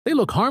They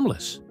look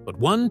harmless, but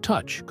one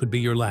touch could be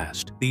your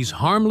last. These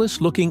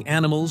harmless-looking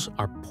animals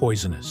are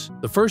poisonous.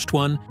 The first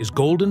one is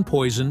golden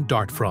poison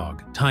dart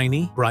frog.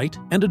 Tiny, bright,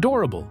 and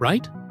adorable,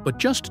 right? But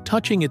just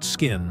touching its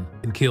skin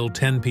can kill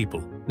 10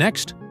 people.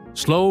 Next,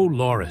 slow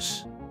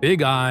loris.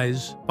 Big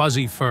eyes,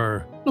 fuzzy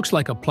fur, looks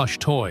like a plush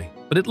toy,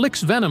 but it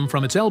licks venom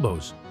from its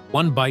elbows.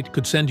 One bite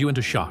could send you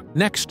into shock.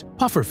 Next,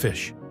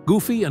 pufferfish.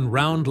 Goofy and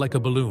round like a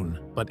balloon,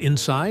 but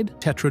inside,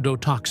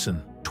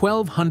 tetrodotoxin.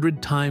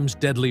 1,200 times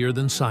deadlier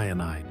than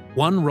cyanide.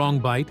 One wrong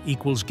bite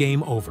equals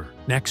game over.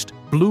 Next,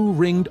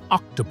 blue-ringed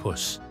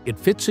octopus. It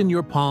fits in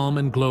your palm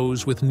and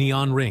glows with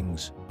neon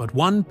rings, but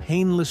one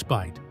painless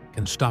bite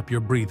can stop your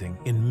breathing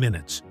in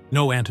minutes.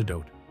 No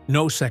antidote,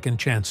 no second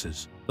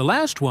chances. The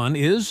last one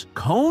is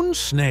cone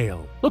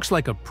snail. Looks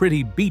like a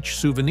pretty beach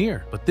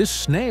souvenir, but this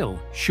snail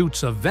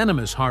shoots a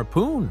venomous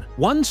harpoon.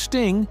 One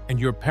sting and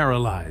you're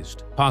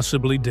paralyzed,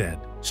 possibly dead.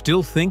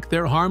 Still think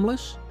they're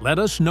harmless? Let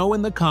us know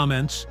in the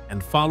comments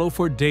and follow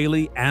for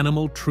daily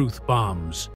animal truth bombs.